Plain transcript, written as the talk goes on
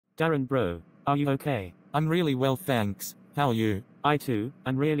Daren bro, are you okay? I'm really well thanks, how are you? I too,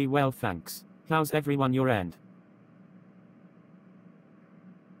 am really well thanks. How's everyone your end?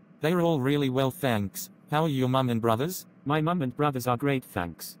 They're all really well thanks, how are your mum and brothers? My mum and brothers are great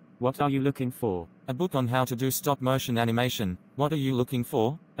thanks. What are you looking for? A book on how to do stop motion animation. What are you looking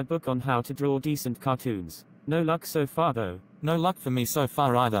for? A book on how to draw decent cartoons. No luck so far though. No luck for me so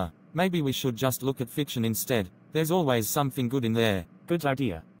far either. Maybe we should just look at fiction instead. There's always something good in there. Good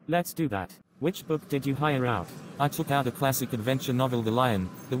idea. Let's do that. Which book did you hire out? I took out a classic adventure novel, The Lion,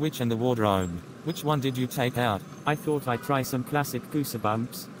 the Witch and the Wardrobe. Which one did you take out? I thought I'd try some classic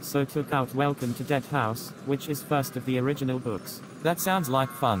Goosebumps, so took out Welcome to Dead House, which is first of the original books. That sounds like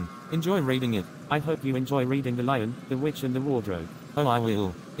fun. Enjoy reading it. I hope you enjoy reading The Lion, the Witch and the Wardrobe. Oh, I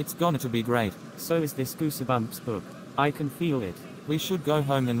will. It's gonna to be great. So is this Goosebumps book. I can feel it. We should go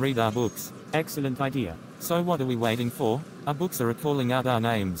home and read our books. Excellent idea. So what are we waiting for? Our books are calling out our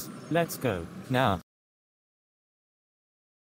names. Let's go. Now.